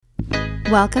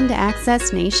Welcome to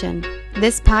Access Nation.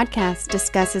 This podcast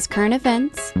discusses current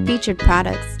events, featured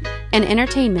products, and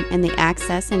entertainment in the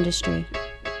access industry.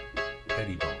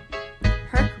 Pettibone,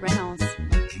 Herc Rentals,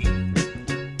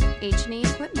 H&E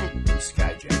Equipment,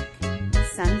 Skyjack,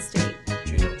 Sunstate,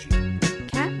 JLG,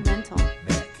 Cat Rental,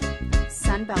 Mac,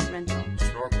 Sunbelt Rental,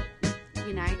 Snorkel.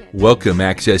 United. Welcome,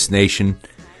 Access Nation.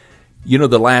 You know,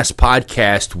 the last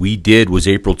podcast we did was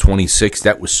April 26th.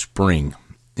 That was spring,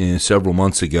 several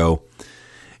months ago.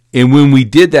 And when we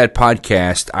did that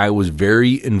podcast, I was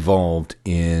very involved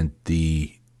in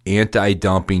the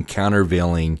anti-dumping,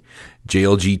 countervailing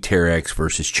JLG Terex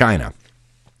versus China.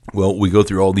 Well, we go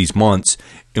through all these months,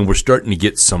 and we're starting to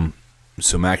get some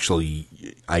actually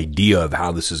idea of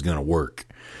how this is going to work.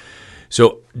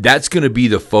 So that's going to be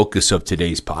the focus of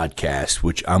today's podcast,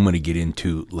 which I'm going to get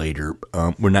into later.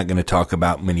 We're not going to talk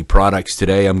about many products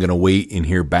today. I'm going to wait and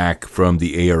hear back from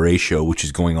the ARA show, which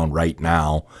is going on right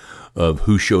now, of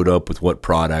who showed up with what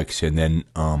products. And then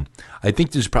I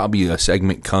think there's probably a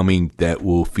segment coming that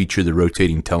will feature the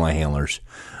rotating telehandlers.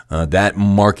 That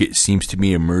market seems to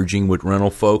be emerging with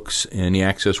rental folks in the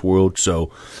access world.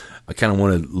 So I kind of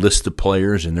want to list the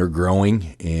players, and they're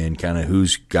growing, and kind of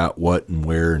who's got what and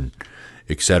where and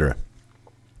et cetera.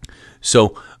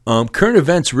 So current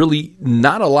events, really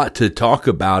not a lot to talk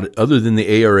about other than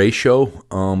the ARA show.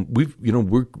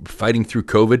 We're fighting through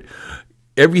COVID.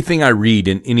 Everything I read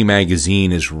in any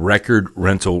magazine is record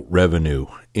rental revenue.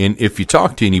 And if you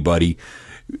talk to anybody,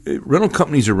 rental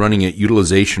companies are running at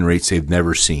utilization rates they've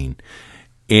never seen.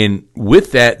 And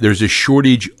with that, there's a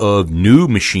shortage of new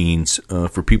machines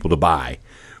for people to buy,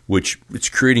 which it's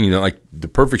creating like the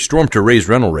perfect storm to raise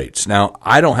rental rates. Now,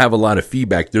 I don't have a lot of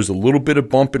feedback. There's a little bit of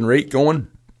bump in rate going,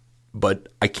 but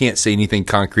I can't say anything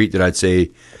concrete that I'd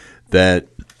say that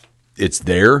it's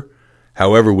there.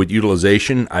 However, with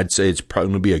utilization, I'd say it's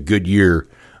probably going to be a good year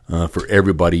for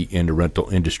everybody in the rental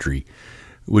industry,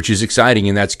 which is exciting,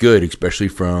 and that's good, especially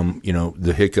from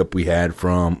the hiccup we had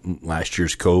from last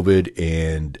year's COVID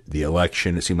and the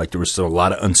election. It seemed like there was still a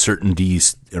lot of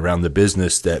uncertainties around the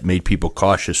business that made people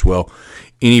cautious. Well,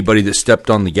 anybody that stepped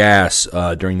on the gas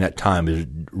during that time is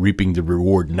reaping the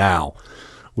reward now,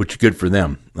 which is good for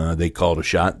them. They called a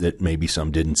shot that maybe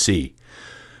some didn't see.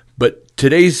 But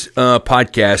today's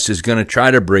podcast is going to try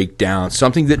to break down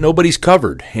something that nobody's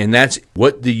covered, and that's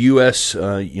what the U.S.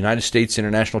 United States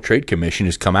International Trade Commission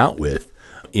has come out with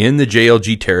in the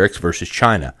JLG Terex versus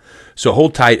China. So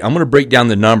hold tight. I'm going to break down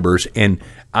the numbers, and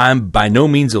I'm by no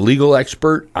means a legal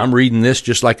expert. I'm reading this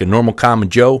just like a normal common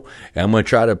Joe, and I'm going to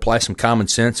try to apply some common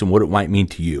sense and what it might mean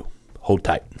to you. Hold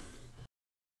tight.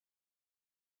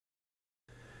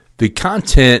 The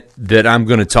content that I'm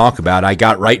going to talk about, I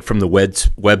got right from the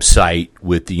website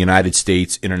with the United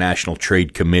States International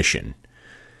Trade Commission.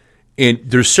 And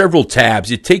there's several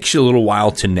tabs. It takes you a little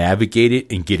while to navigate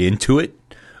it and get into it.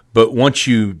 But once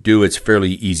you do, it's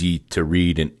fairly easy to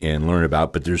read and learn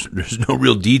about. But there's no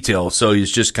real detail. So it's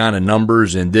just kind of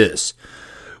numbers and this.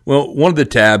 Well, one of the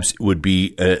tabs would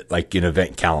be like an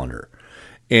event calendar.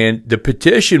 And the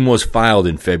petition was filed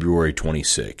in February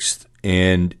 26th.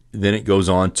 And then it goes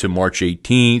on to March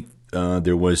 18th.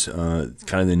 There was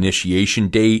kind of the initiation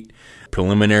date.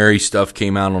 Preliminary stuff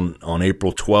came out on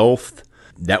April 12th.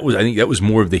 I think that was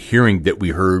more of the hearing that we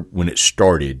heard when it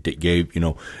started. That gave,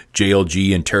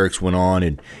 JLG and Terex went on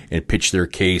and pitched their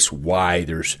case why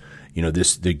there's,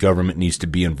 the government needs to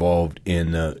be involved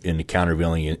in the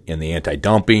countervailing and the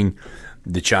anti-dumping.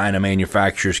 The China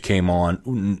manufacturers came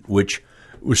on, which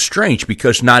was strange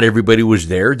because not everybody was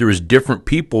there. There was different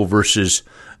people versus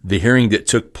the hearing that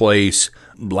took place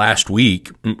last week,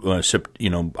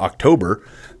 October.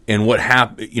 And what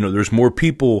happened, there's more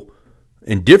people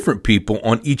and different people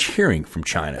on each hearing from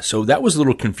China. So that was a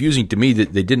little confusing to me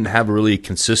that they didn't have a really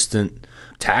consistent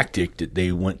tactic that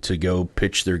they went to go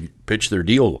pitch their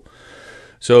deal.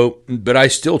 So, but I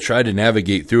still try to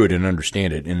navigate through it and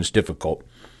understand it, and it's difficult.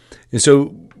 And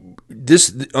so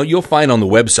you'll find on the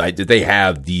website that they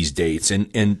have these dates,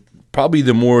 and probably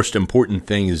the most important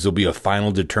thing is there'll be a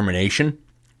final determination.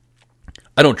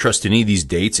 I don't trust any of these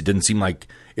dates. It doesn't seem like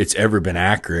it's ever been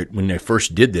accurate. When they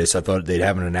first did this, I thought they'd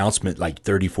have an announcement like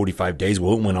 30, 45 days.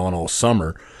 Well, it went on all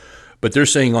summer. But they're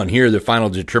saying on here the final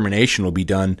determination will be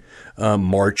done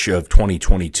March of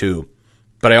 2022.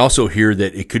 But I also hear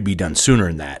that it could be done sooner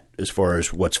than that as far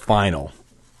as what's final.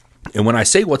 And when I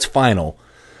say what's final,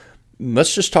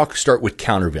 let's just start with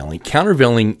countervailing.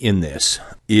 Countervailing in this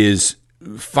is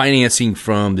financing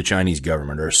from the Chinese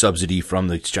government or a subsidy from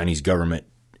the Chinese government,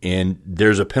 and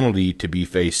there's a penalty to be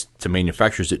faced to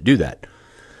manufacturers that do that.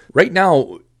 Right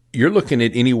now, you're looking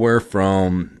at anywhere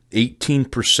from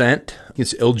 18%.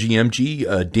 It's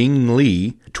LGMG, Ding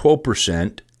Li,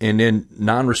 12%. And then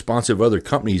non-responsive other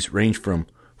companies range from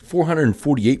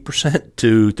 448%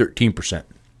 to 13%.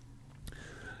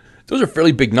 Those are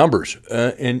fairly big numbers.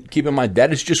 And keep in mind,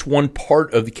 that is just one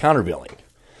part of the countervailing.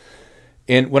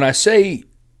 And when I say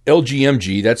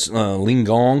LGMG, that's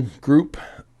Linggong Group,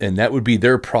 and that would be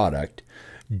their product.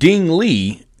 Ding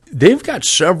Li, they've got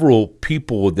several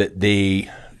people that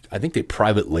I think they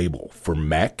private label for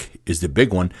MEC is the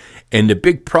big one. And the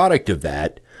big product of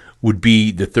that would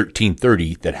be the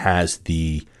 1330 that has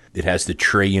the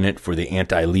tray in it for the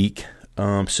anti-leak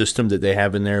system that they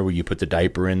have in there where you put the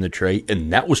diaper in the tray.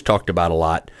 And that was talked about a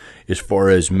lot as far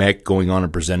as MEC going on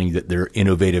and presenting that their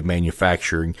innovative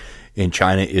manufacturing in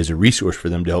China is a resource for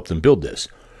them to help them build this.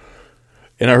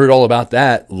 And I heard all about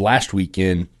that last week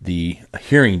in the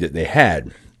hearing that they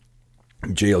had.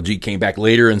 JLG came back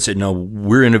later and said, no,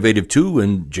 we're innovative too,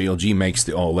 and JLG makes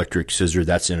the all-electric scissor.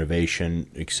 That's innovation,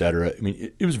 etc. I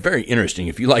mean, it was very interesting.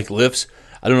 If you like lifts,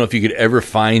 I don't know if you could ever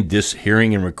find this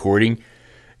hearing and recording.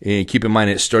 And keep in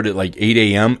mind, it started at like 8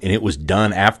 a.m., and it was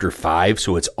done after 5,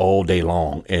 so it's all day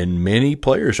long. And many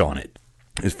players on it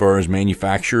as far as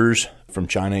manufacturers from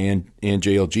China and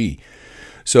JLG.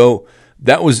 So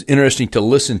that was interesting to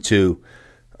listen to.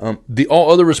 The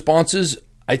all other responses,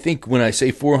 I think when I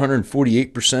say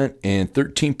 448% and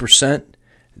 13%,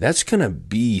 that's going to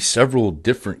be several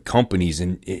different companies.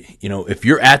 And, if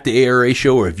you're at the ARA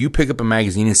show or if you pick up a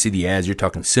magazine and see the ads, you're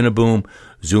talking Cinnabon,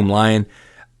 Zoom Lion.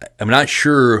 I'm not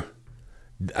sure.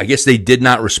 I guess they did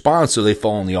not respond, so they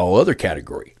fall in the all other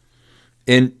category.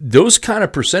 And those kind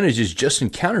of percentages just in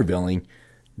countervailing,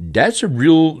 that's a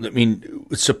real,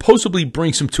 it supposedly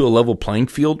brings them to a level playing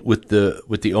field with the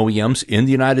OEMs in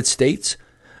the United States.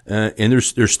 And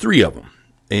there's 3 of them.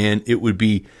 And it would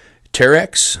be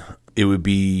Terex,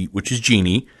 which is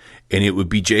Genie, and it would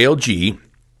be JLG,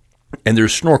 and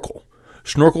there's Snorkel.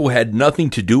 Snorkel had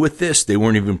nothing to do with this. They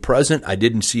weren't even present. I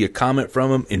didn't see a comment from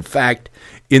them. In fact,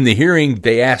 in the hearing,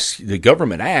 the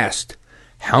government asked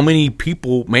how many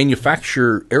people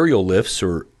manufacture aerial lifts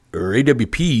or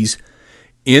AWPs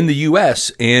in the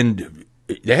U.S., and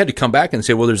they had to come back and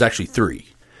say, well, there's actually 3.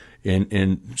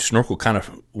 And Snorkel kind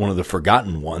of one of the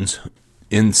forgotten ones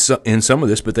in some of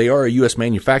this, but they are a U.S.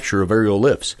 manufacturer of aerial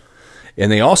lifts.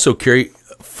 And they also carry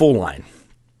full line.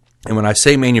 And when I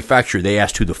say manufacturer, they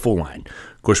asked who the full line.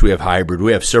 Of course, we have hybrid.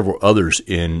 We have several others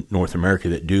in North America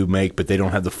that do make, but they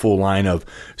don't have the full line of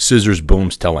scissors,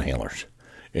 booms, telehandlers.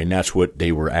 And that's what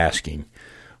they were asking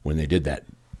when they did that.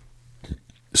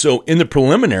 So in the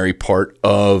preliminary part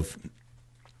of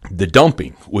the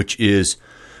dumping, which is,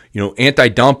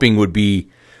 anti-dumping would be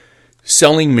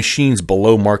selling machines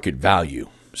below market value.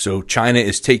 So China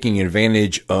is taking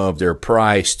advantage of their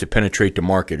price to penetrate the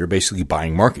market, or basically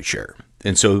buying market share.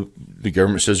 And so the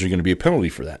government says there's going to be a penalty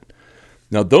for that.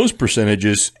 Now, those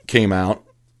percentages came out,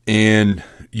 and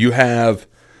you have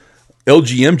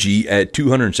LGMG at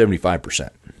 275%,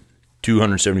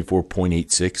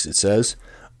 274.86 it says.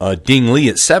 Ding Li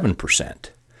at 7%.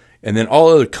 And then all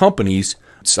other companies,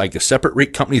 it's like a separate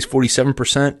rate company is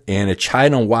 47%, and a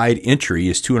China-wide entry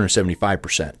is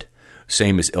 275%,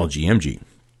 same as LGMG.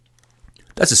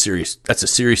 That's a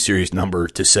serious number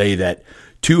to say that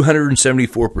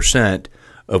 274%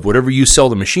 of whatever you sell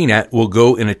the machine at will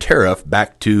go in a tariff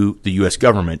back to the U.S.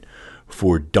 government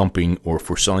for dumping or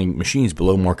for selling machines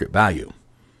below market value.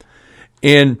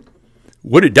 And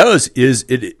what it does is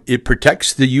it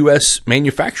protects the U.S.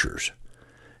 manufacturers.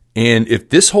 And if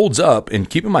this holds up, and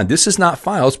keep in mind, this is not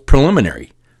final, it's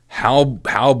preliminary. How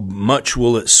much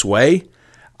will it sway?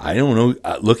 I don't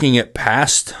know. Looking at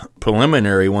past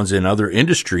preliminary ones in other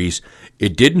industries,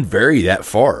 it didn't vary that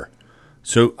far.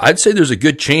 So I'd say there's a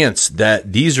good chance that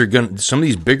some of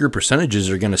these bigger percentages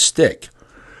are going to stick.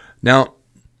 Now,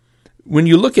 when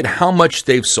you look at how much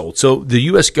they've sold, so the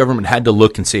U.S. government had to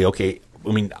look and say, okay,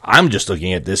 I'm just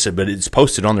looking at this, but it's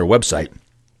posted on their website.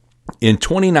 In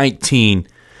 2019,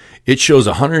 it shows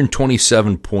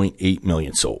 127.8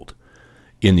 million sold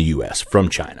in the U.S. from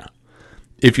China.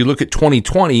 If you look at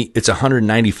 2020, it's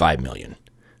 195 million.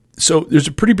 So there's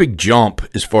a pretty big jump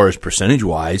as far as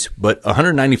percentage-wise, but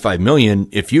 195 million,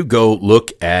 if you go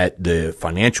look at the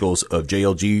financials of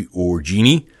JLG or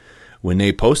Genie, when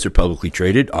they post they're publicly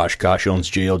traded, Oshkosh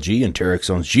owns JLG and Terex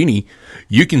owns Genie,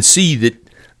 you can see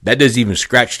that doesn't even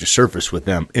scratch the surface with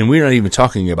them. And we're not even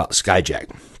talking about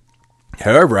Skyjack.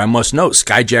 However, I must note,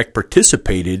 Skyjack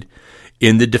participated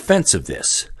in the defense of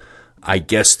this. I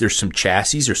guess there's some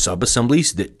chassis or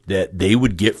sub-assemblies that they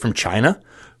would get from China.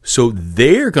 So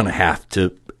they're going to have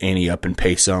to ante up and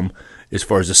pay some as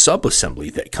far as a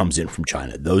sub-assembly that comes in from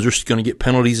China. Those are going to get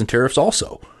penalties and tariffs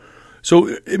also. So,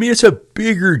 I mean, it's a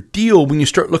bigger deal when you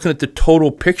start looking at the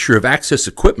total picture of access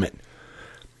equipment.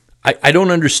 I don't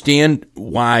understand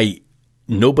why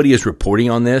nobody is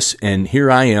reporting on this, and here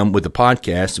I am with the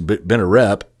podcast, been a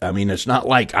rep. I mean, it's not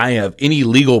like I have any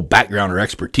legal background or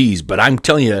expertise, but I'm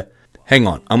telling you, hang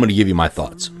on, I'm going to give you my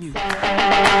thoughts.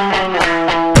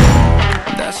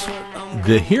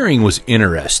 The hearing was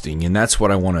interesting, and that's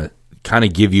what I want to kind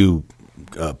of give you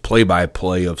a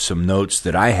play-by-play of some notes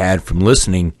that I had from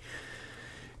listening.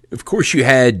 Of course, you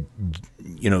had,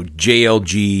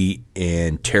 JLG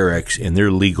and Terex and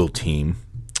their legal team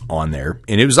on there,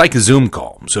 and it was like a Zoom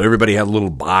call. So everybody had a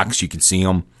little box, you could see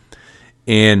them,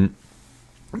 and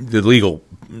the legal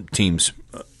teams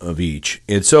of each.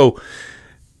 And so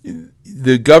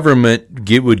the government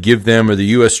would give them, or the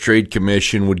U.S. Trade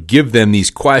Commission would give them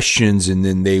these questions, and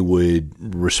then they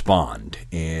would respond.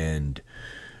 And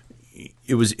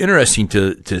it was interesting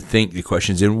to think the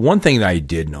questions. And one thing that I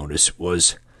did notice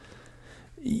was,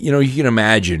 you can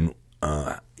imagine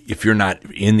if you're not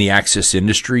in the access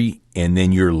industry and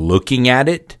then you're looking at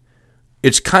it,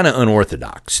 it's kind of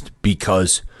unorthodox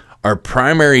because our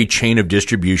primary chain of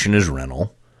distribution is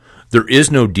rental. There is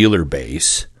no dealer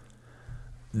base.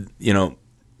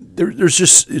 There's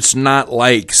just, it's not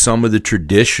like some of the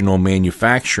traditional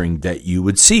manufacturing that you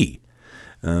would see.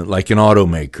 Like an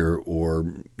automaker or,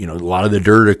 a lot of the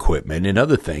dirt equipment and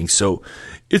other things. So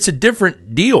it's a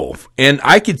different deal. And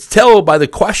I could tell by the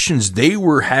questions they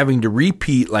were having to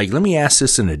repeat, like, let me ask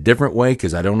this in a different way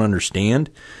because I don't understand.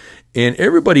 And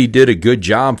everybody did a good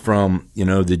job from,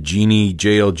 the Genie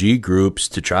JLG groups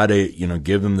to try to,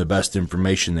 give them the best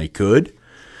information they could.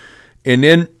 And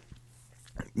then,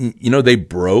 they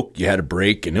broke. You had a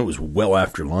break and it was well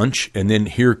after lunch. And then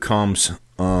here comes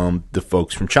the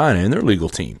folks from China and their legal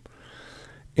team.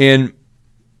 And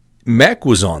MEC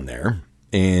was on there,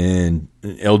 and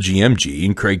LGMG,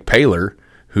 and Craig Paler,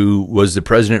 who was the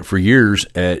president for years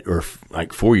or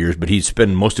like 4 years, but he'd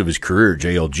spent most of his career at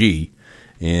JLG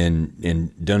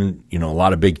and done, a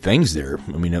lot of big things there.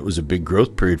 I mean, it was a big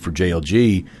growth period for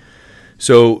JLG.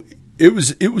 So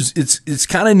it's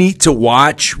kind of neat to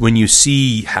watch when you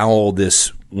see how all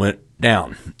this went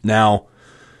down. Now,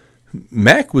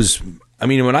 MEC was,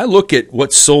 when I look at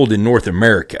what's sold in North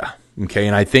America, okay,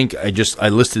 and I think I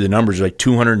listed the numbers like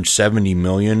 270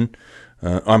 million,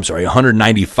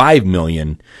 195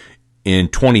 million in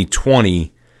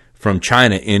 2020 from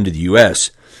China into the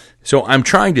U.S. So I'm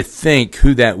trying to think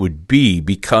who that would be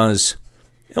because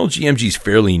LGMG is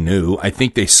fairly new. I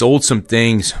think they sold some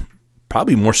things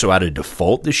probably more so out of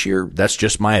default this year. That's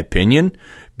just my opinion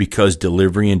because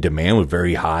delivery and demand was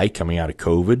very high coming out of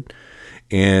COVID.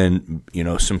 And,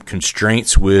 some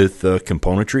constraints with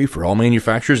componentry for all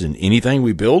manufacturers and anything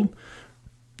we build.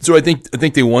 So I think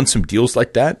they won some deals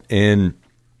like that.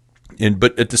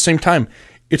 But at the same time,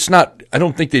 I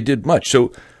don't think they did much.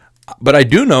 So, but I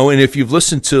do know, and if you've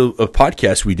listened to a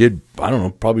podcast we did,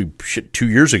 probably 2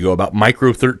 years ago about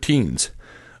Micro 13s,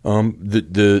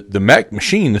 the MEC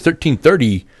machine, the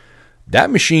 1330, that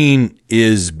machine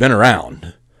has been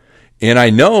around. And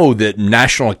I know that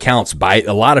national accounts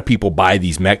a lot of people buy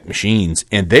these MEC machines,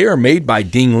 and they are made by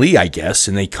Ding Li, I guess,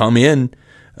 and they come in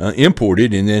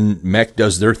imported, and then MEC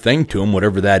does their thing to them,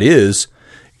 whatever that is,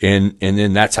 and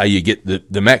then that's how you get the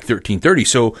MEC 1330.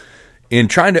 So in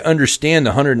trying to understand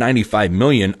the 195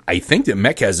 million, I think that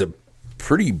MEC has a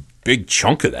pretty big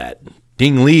chunk of that.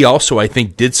 Ding Li also, I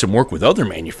think, did some work with other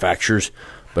manufacturers,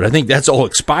 but I think that's all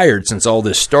expired since all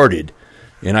this started.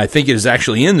 And I think it is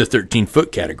actually in the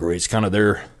 13-foot category. It's kind of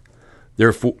their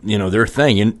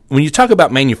thing. And when you talk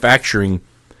about manufacturing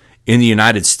in the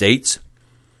United States,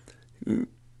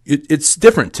 it's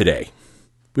different today.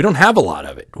 We don't have a lot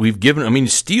of it. We've given,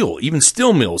 steel, even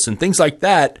steel mills and things like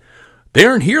that, they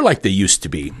aren't here like they used to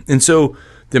be. And so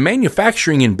the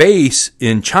manufacturing in base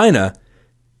in China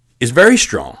is very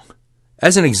strong.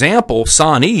 As an example,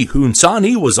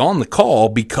 Sany was on the call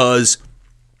because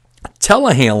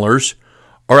telehandlers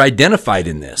are identified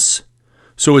in this.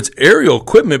 So it's aerial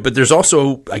equipment, but there's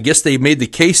also, I guess they made the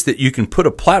case that you can put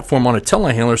a platform on a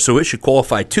telehandler, so it should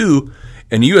qualify too.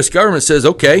 And the U.S. government says,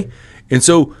 okay. And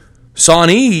so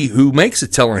Sany, who makes a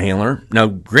telehandler, now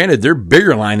granted their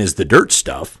bigger line is the dirt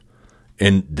stuff,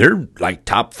 and they're like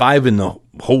top 5 in the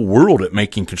whole world at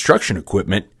making construction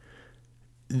equipment.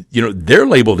 They're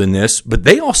labeled in this, but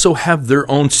they also have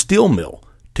their own steel mill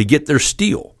to get their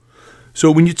steel. So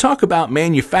when you talk about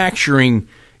manufacturing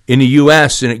in the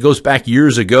U.S., and it goes back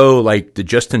years ago, like the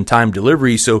just-in-time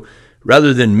delivery, so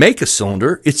rather than make a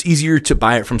cylinder, it's easier to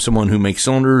buy it from someone who makes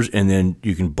cylinders, and then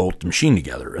you can bolt the machine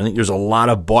together. I think there's a lot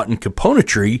of bought-in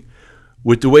componentry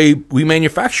with the way we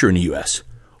manufacture in the U.S.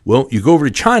 Well, you go over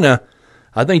to China,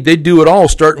 I think they do it all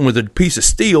starting with a piece of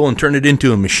steel and turn it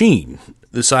into a machine,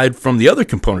 aside from the other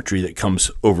componentry that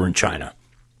comes over in China.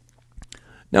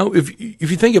 Now, if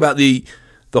you think about the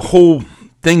whole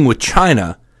thing with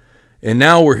China, and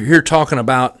now we're here talking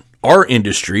about our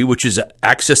industry, which is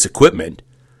access equipment,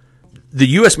 the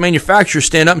U.S. manufacturers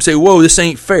stand up and say, whoa, this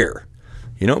ain't fair.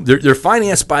 You know, they're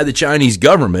financed by the Chinese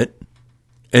government,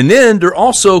 and then they're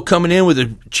also coming in with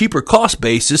a cheaper cost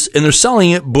basis, and they're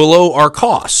selling it below our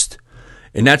cost.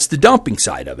 And that's the dumping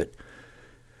side of it.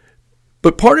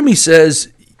 But part of me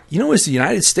says, you know, is the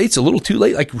United States a little too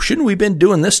late? Like, shouldn't we have been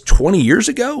doing this 20 years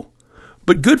ago?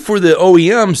 But good for the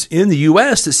OEMs in the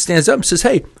U.S. that stands up and says,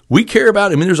 hey, we care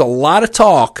about it. I mean, there's a lot of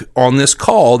talk on this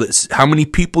call that's how many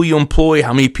people you employ,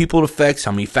 how many people it affects,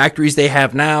 how many factories they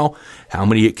have now, how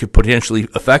many it could potentially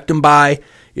affect them by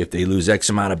if they lose X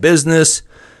amount of business.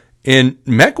 And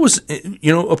MEC was,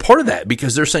 you know, a part of that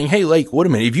because they're saying, hey, like, wait a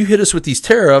minute, if you hit us with these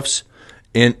tariffs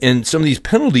and some of these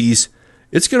penalties,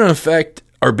 it's going to affect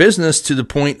our business to the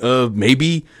point of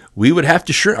maybe we would have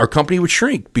to shrink, our company would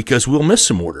shrink because we'll miss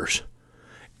some orders.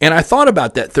 And I thought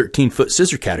about that 13-foot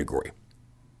scissor category.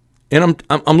 And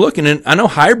I'm looking, and I know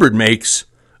Hybrid makes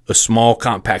a small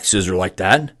compact scissor like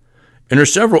that. And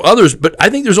there's several others, but I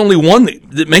think there's only one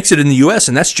that makes it in the U.S.,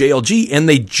 and that's JLG. And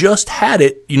they just had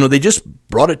it, you know, they just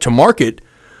brought it to market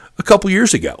a couple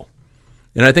years ago.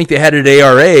 And I think they had it at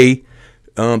ARA,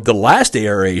 the last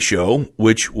ARA show,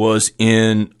 which was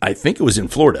I think it was in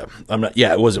Florida.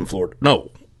 It was in Florida.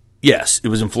 Yes, it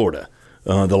was in Florida.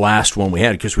 The last one we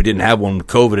had, because we didn't have one with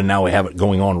COVID, and now we have it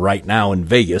going on right now in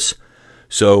Vegas.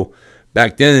 So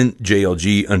back then,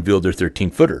 JLG unveiled their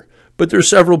 13-footer. But there's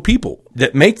several people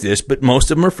that make this, but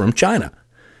most of them are from China.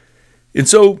 And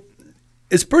so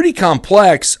it's pretty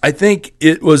complex. I think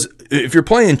it was, if you're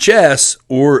playing chess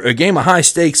or a game of high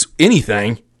stakes,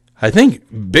 anything, I think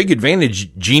big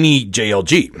advantage Genie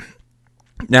JLG.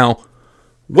 Now,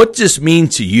 what does this mean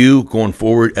to you going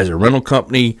forward as a rental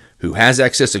company who has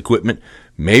access equipment?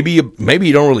 Maybe you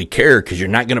don't really care because you're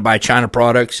not going to buy China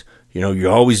products. You know, you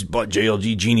always bought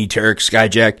JLG, Genie, Terex,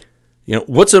 Skyjack. You know,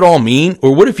 what's it all mean?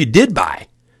 Or what if you did buy?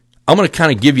 I'm going to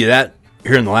kind of give you that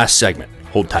here in the last segment.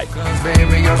 Hold tight.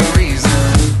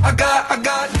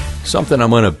 Something I'm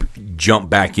going to jump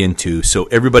back into so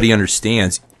everybody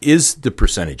understands is the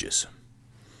percentages.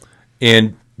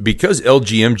 And because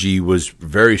LGMG was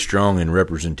very strong in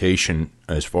representation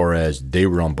as far as they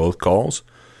were on both calls,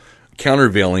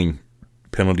 countervailing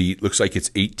penalty looks like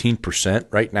it's 18%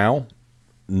 right now.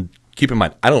 And keep in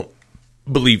mind, I don't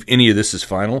believe any of this is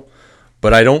final,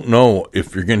 but I don't know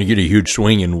if you're going to get a huge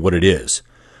swing in what it is.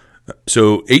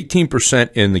 So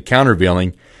 18% in the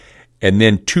countervailing, and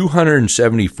then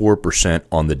 274%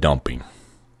 on the dumping.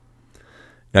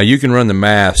 Now you can run the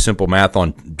math, simple math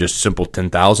on just simple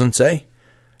 10,000, say.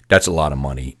 That's a lot of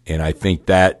money. And I think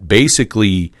that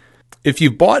basically, if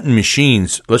you've bought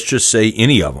machines, let's just say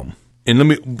any of them,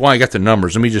 and while I got the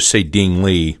numbers, let me just say Ding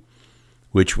Li,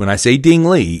 which when I say Ding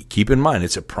Li, keep in mind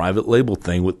it's a private label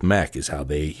thing with MEC is how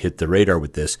they hit the radar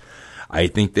with this. I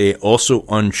think they also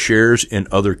own shares in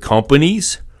other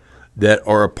companies that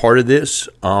are a part of this,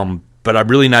 but I'm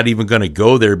really not even going to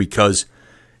go there because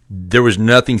there was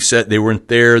nothing set. They weren't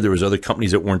there. There was other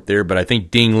companies that weren't there, but I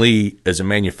think Ding Li, as a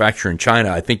manufacturer in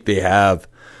China, I think they have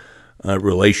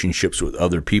relationships with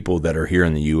other people that are here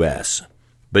in the U.S.,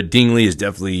 but Ding Li is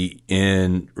definitely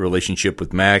in relationship with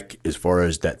MEC as far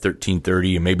as that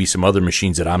 1330 and maybe some other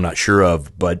machines that I'm not sure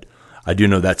of, but I do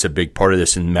know that's a big part of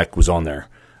this, and MEC was on there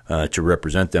to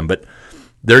represent them. But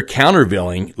their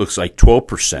countervailing looks like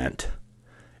 12%,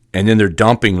 and then their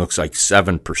dumping looks like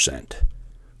 7%.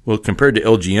 Well, compared to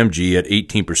LGMG at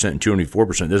 18% and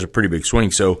 204%, there's a pretty big swing.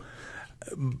 So,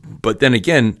 but then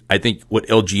again, I think what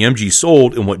LGMG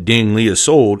sold and what Ding Li has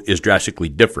sold is drastically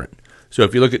different. So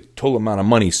if you look at total amount of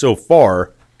money so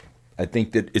far, I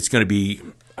think that it's going to be,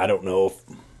 I don't know, if,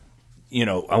 you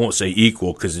know, I won't say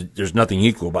equal because there's nothing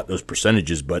equal about those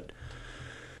percentages, but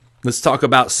let's talk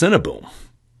about Cinnabon,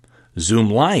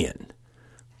 Zoomlion.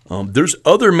 There's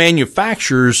other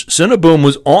manufacturers. Cinnabon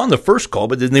was on the first call,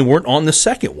 but then they weren't on the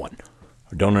second one.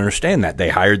 I don't understand that. They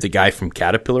hired the guy from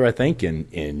Caterpillar, I think,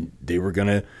 and they were going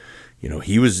to, you know,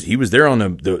 he was there on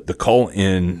the call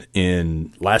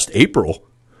in last April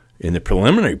in the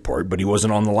preliminary part, but he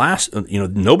wasn't on the last, you know,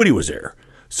 nobody was there.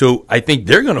 So I think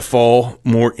they're going to fall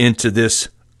more into this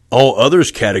all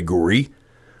others category,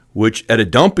 which at a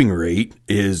dumping rate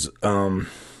is,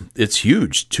 it's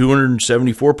huge,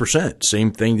 274%,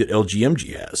 same thing that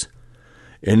LGMG has.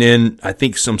 And then I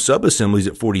think some sub-assemblies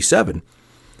at 47.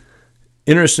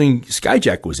 Interesting,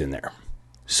 Skyjack was in there.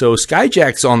 So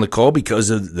Skyjack's on the call because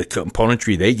of the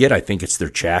componentry they get. I think it's their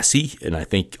chassis, and I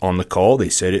think on the call they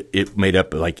said it made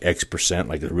up like X percent,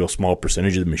 like a real small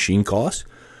percentage of the machine cost,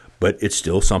 but it's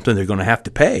still something they're going to have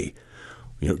to pay.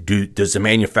 Does the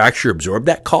manufacturer absorb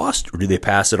that cost, or do they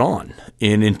pass it on?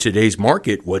 And in today's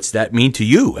market, what's that mean to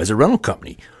you as a rental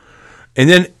company? And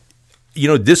then,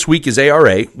 this week is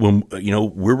ARA. When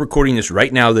we're recording this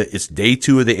right now, that it's day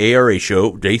 2 of the ARA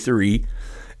show, day 3,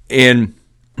 and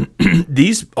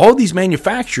all these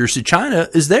manufacturers to China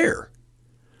is there.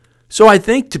 So I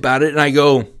think about it and I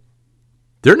go,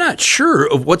 they're not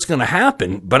sure of what's going to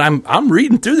happen, but I'm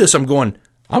reading through this. I'm going,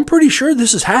 I'm pretty sure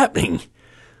this is happening.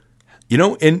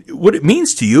 And what it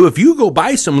means to you, if you go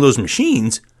buy some of those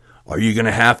machines, are you going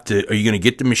to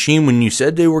get the machine when you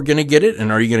said they were going to get it?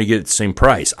 And are you going to get it at the same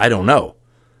price? I don't know.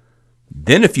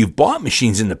 Then if you've bought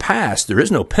machines in the past, there is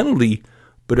no penalty.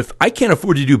 But if I can't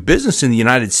afford to do business in the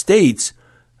United States,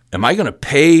 am I going to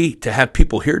pay to have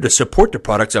people here to support the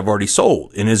products I've already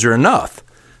sold? And is there enough?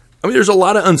 I mean, there's a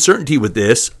lot of uncertainty with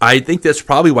this. I think that's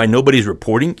probably why nobody's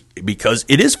reporting, because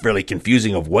it is fairly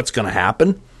confusing of what's going to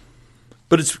happen.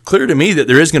 But it's clear to me that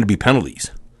there is going to be penalties.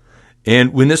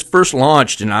 And when this first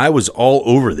launched, and I was all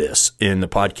over this in the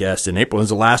podcast in April, it was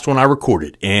the last one I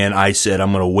recorded. And I said,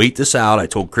 I'm going to wait this out. I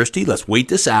told Christy, let's wait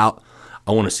this out.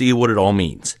 I want to see what it all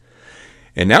means.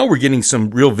 And now we're getting some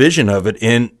real vision of it.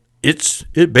 And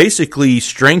it basically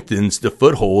strengthens the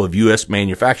foothold of U.S.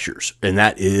 manufacturers, and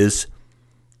that is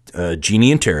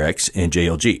Genie and Terex and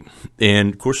JLG.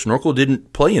 And, of course, Snorkel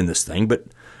didn't play in this thing, but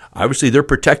obviously they're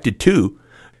protected too.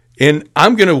 And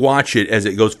I'm going to watch it as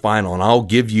it goes final, and I'll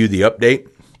give you the update.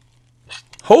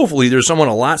 Hopefully there's someone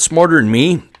a lot smarter than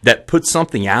me that puts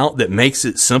something out that makes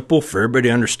it simple for everybody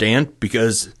to understand,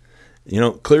 because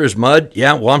clear as mud.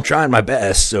 Yeah, well, I'm trying my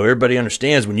best so everybody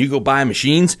understands when you go buy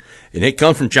machines and it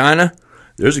comes from China,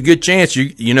 there's a good chance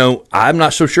I'm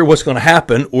not so sure what's going to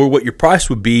happen or what your price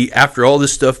would be after all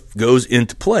this stuff goes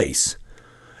into place.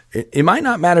 It might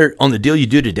not matter on the deal you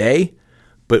do today,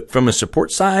 but from a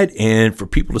support side and for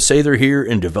people to say they're here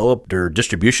and develop their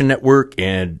distribution network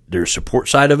and their support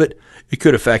side of it, it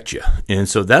could affect you. And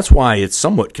so that's why it's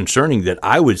somewhat concerning that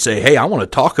I would say, hey, I want to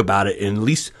talk about it and at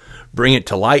least bring it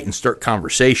to light and start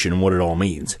conversation and what it all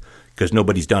means, because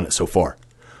nobody's done it so far.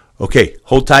 Okay,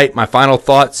 hold tight. My final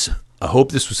thoughts. I hope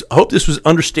this was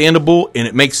understandable and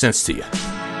it makes sense to you.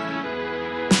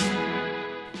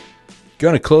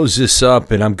 Going to close this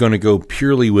up, and I'm going to go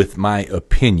purely with my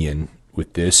opinion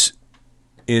with this.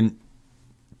 And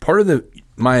part of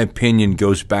my opinion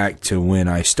goes back to when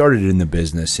I started in the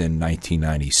business in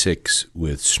 1996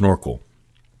 with Snorkel.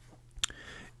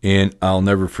 And I'll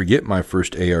never forget my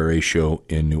first ARA show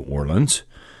in New Orleans.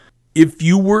 If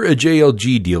you were a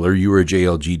JLG dealer, you were a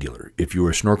JLG dealer. If you were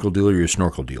a Snorkel dealer, you're a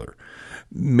Snorkel dealer.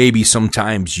 Maybe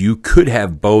sometimes you could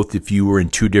have both if you were in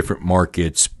 2 different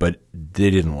markets, but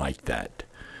they didn't like that.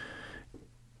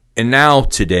 And now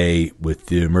today, with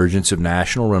the emergence of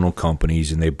national rental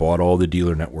companies and they bought all the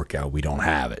dealer network out, we don't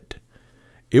have it.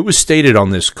 It was stated on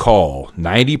this call,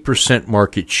 90%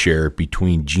 market share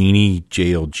between Genie,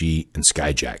 JLG, and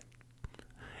Skyjack.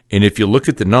 And if you look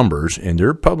at the numbers, and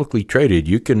they're publicly traded,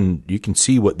 you can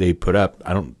see what they put up.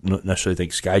 I don't necessarily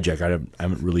think Skyjack. I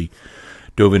haven't really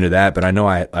dove into that, but I know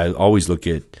I always look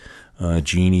at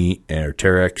Genie or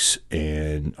Terex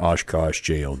and Oshkosh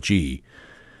JLG.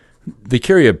 They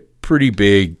carry a pretty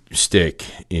big stick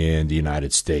in the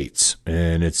United States,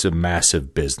 and it's a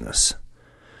massive business.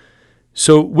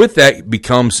 So with that, it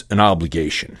becomes an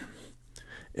obligation.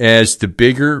 As the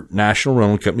bigger national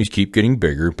rental companies keep getting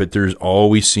bigger, but there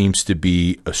always seems to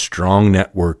be a strong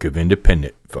network of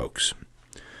independent folks.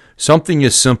 Something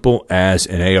as simple as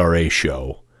an ARA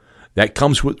show, that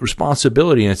comes with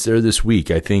responsibility, and it's there this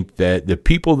week. I think that the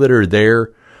people that are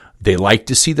there, they like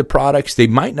to see the products. They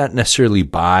might not necessarily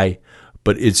buy,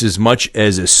 but it's as much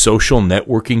as a social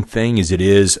networking thing as it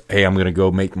is, hey, I'm going to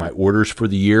go make my orders for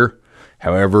the year.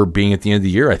 However, being at the end of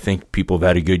the year, I think people have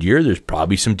had a good year. There's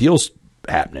probably some deals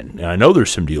happening, and I know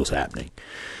there's some deals happening.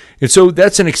 And so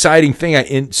that's an exciting thing.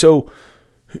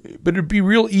 But it'd be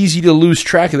real easy to lose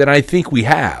track of that. I think we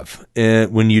have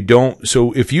when you don't.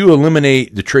 So if you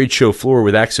eliminate the trade show floor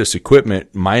with Access Equipment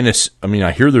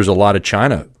I hear there's a lot of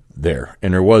China there,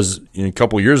 and there was a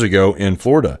couple of years ago in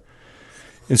Florida.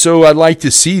 And so I'd like to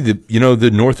see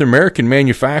the North American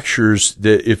manufacturers,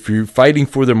 that if you're fighting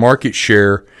for the market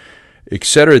share, et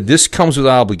cetera, this comes with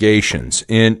obligations.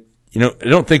 And, I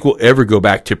don't think we'll ever go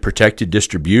back to protected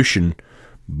distribution,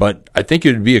 but I think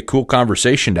it would be a cool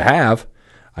conversation to have.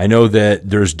 I know that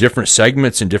there's different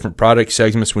segments and different product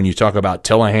segments when you talk about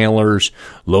telehandlers,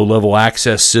 low-level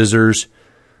access scissors.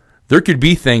 there could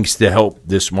be things to help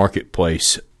this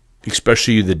marketplace,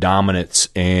 especially the dominance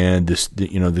and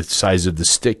the size of the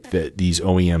stick that these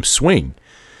OEMs swing.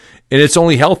 And it's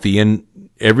only healthy, and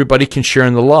everybody can share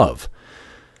in the love.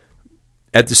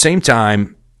 At the same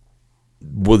time,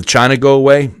 will China go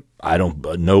away?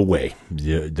 No way.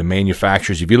 The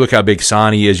manufacturers, if you look how big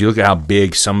Sony is, you look at how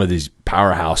big some of these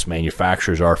powerhouse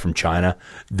manufacturers are from China,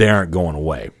 they aren't going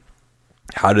away.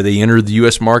 How do they enter the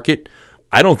U.S. market?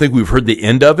 I don't think we've heard the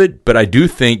end of it, but I do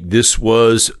think this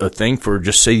was a thing for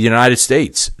just say the United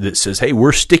States that says, hey,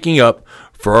 we're sticking up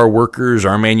for our workers,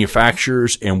 our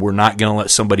manufacturers, and we're not going to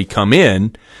let somebody come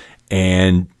in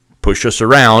and push us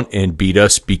around and beat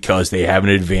us because they have an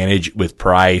advantage with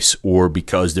price or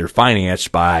because they're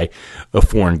financed by a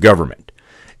foreign government.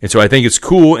 And so I think it's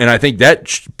cool, and I think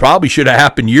that probably should have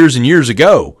happened years and years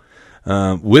ago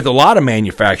with a lot of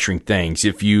manufacturing things.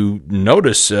 If you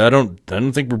notice, I don't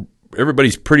think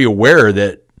everybody's pretty aware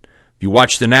that if you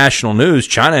watch the national news,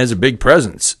 China has a big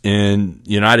presence in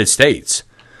the United States.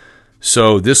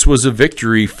 So this was a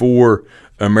victory for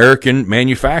American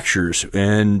manufacturers.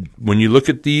 And when you look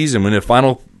at these, and when the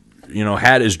final,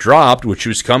 hat is dropped, which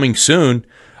was coming soon,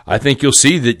 I think you'll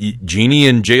see that Genie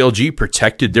and JLG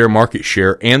protected their market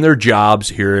share and their jobs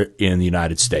here in the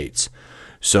United States.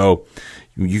 So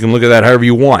you can look at that however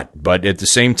you want. But at the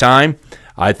same time,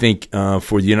 I think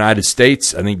for the United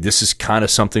States, I think this is kind of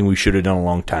something we should have done a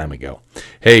long time ago.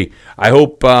 Hey, I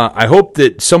hope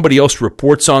that somebody else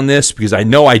reports on this, because I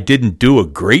know I didn't do a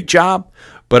great job,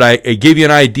 but I gave you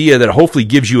an idea that hopefully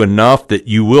gives you enough that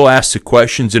you will ask the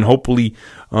questions, and hopefully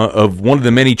of one of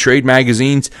the many trade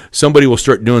magazines, somebody will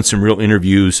start doing some real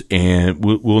interviews, and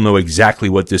we'll know exactly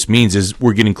what this means as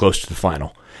we're getting close to the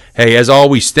final. Hey, as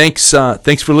always, thanks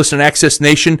for listening to Access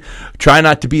Nation. Try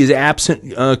not to be as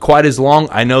absent quite as long.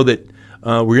 I know that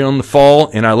we're in the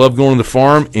fall, and I love going to the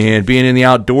farm and being in the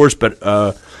outdoors, but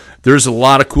there's a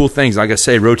lot of cool things. Like I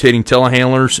say, rotating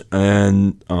telehandlers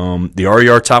and the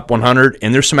RER Top 100,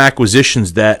 and there's some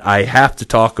acquisitions that I have to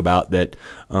talk about that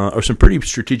are some pretty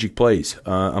strategic plays.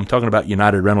 I'm talking about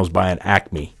United Rentals buying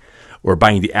Acme, or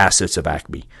buying the assets of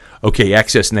Acme. Okay,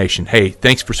 Access Nation, hey,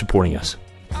 thanks for supporting us.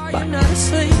 Bye.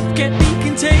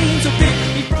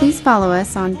 Please follow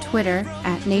us on Twitter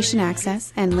at Nation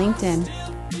Access and LinkedIn.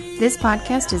 This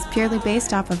podcast is purely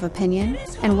based off of opinion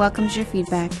and welcomes your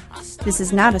feedback. This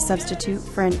is not a substitute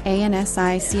for an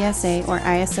ANSI, CSA, or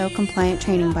ISO compliant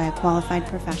training by a qualified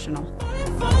professional.